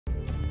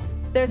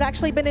There's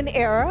actually been an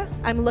error.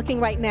 I'm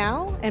looking right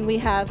now, and we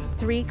have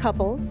 3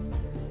 couples.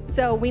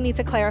 So we need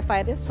to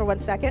clarify this for 1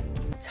 second.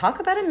 Talk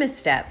about a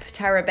misstep.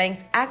 Tyra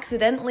Banks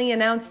accidentally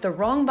announced the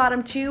wrong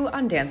bottom 2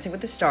 on Dancing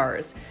with the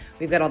Stars.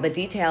 We've got all the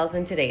details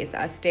in today's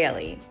Us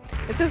Daily.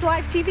 This is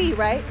live TV,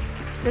 right?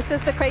 This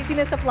is the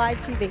craziness of live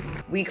TV.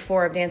 Week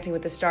 4 of Dancing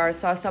with the Stars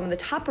saw some of the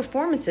top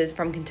performances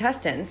from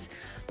contestants,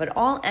 but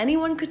all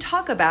anyone could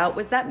talk about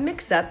was that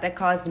mix-up that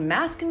caused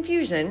mass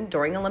confusion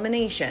during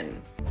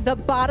elimination. The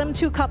bottom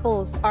 2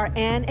 couples are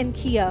Anne and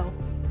Keo,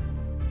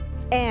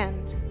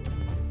 and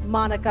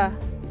Monica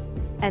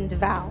and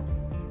Val.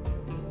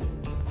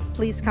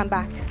 Please come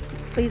back.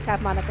 Please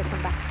have Monica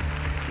come back.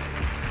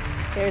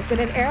 There's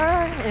been an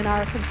error in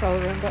our control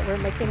room, but we're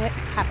making it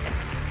happen.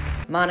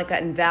 Monica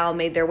and Val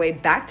made their way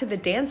back to the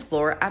dance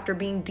floor after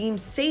being deemed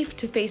safe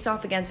to face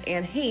off against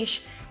Anne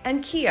Heche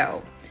and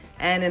Keo.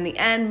 And in the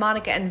end,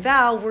 Monica and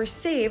Val were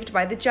saved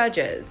by the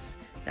judges.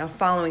 Now,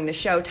 following the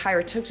show,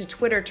 Tyra took to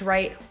Twitter to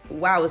write,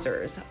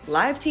 "Wowzers,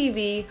 live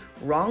TV,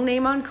 wrong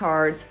name on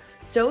cards,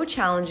 so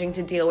challenging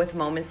to deal with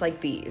moments like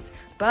these,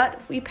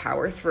 but we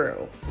power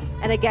through."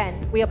 And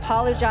again, we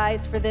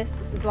apologize for this.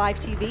 This is live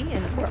TV,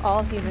 and we're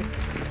all human.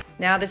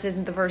 Now, this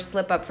isn't the first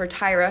slip-up for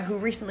Tyra, who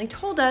recently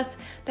told us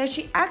that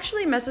she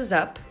actually messes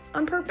up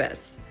on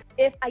purpose.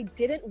 If I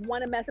didn't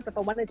want to mess up, if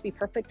I wanted it to be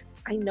perfect,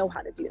 I know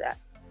how to do that.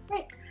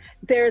 Right.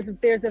 There's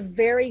a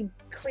very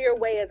clear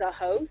way as a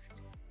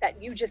host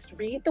that you just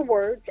read the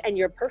words and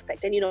you're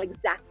perfect and you know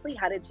exactly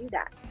how to do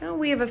that. Now,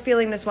 we have a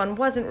feeling this one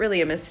wasn't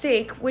really a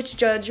mistake, which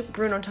Judge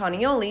Bruno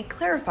Tonioli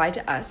clarified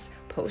to us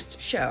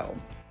post-show.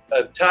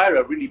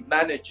 Tyra really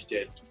managed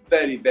it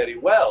very, very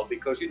well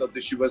because,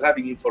 she was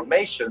having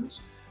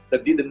informations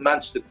that didn't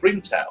match the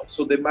printout.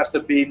 So they must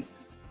have been,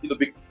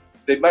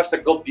 they must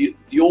have got the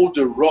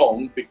order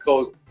wrong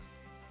because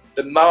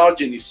the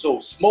margin is so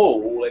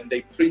small and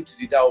they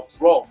printed it out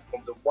wrong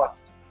from the one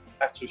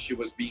actually she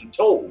was being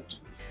told.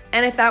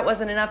 And if that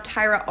wasn't enough,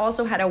 Tyra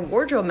also had a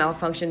wardrobe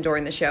malfunction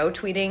during the show,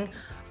 tweeting,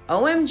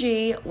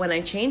 "OMG, when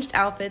I changed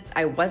outfits,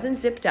 I wasn't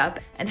zipped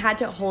up and had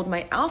to hold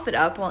my outfit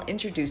up while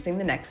introducing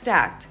the next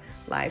act."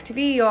 Live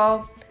TV,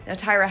 y'all. Now,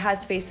 Tyra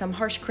has faced some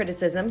harsh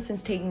criticism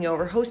since taking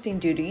over hosting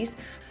duties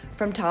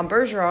from Tom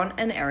Bergeron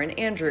and Erin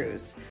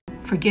Andrews.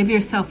 Forgive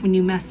yourself when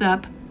you mess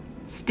up,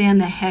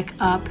 stand the heck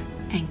up,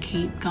 and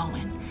keep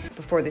going.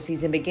 Before the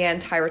season began,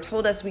 Tyra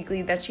told Us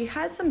Weekly that she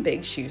had some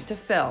big shoes to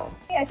fill.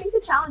 I think the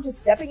challenge is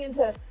stepping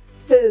into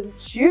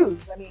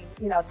shoes. I mean,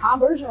 Tom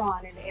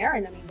Bergeron and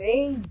Erin,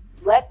 they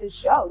led the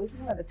show. This is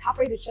one of the top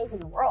rated shows in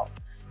the world.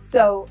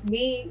 So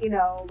me,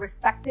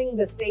 respecting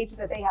the stage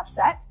that they have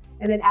set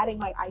and then adding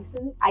my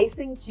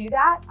icing to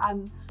that,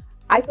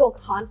 I feel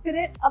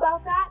confident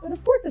about that. But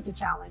of course it's a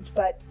challenge,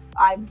 but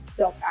I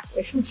don't back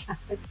away from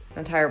challenge.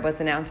 Now, Tyra was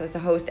announced as the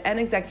host and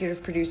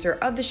executive producer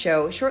of the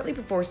show shortly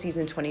before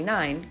season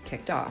 29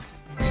 kicked off.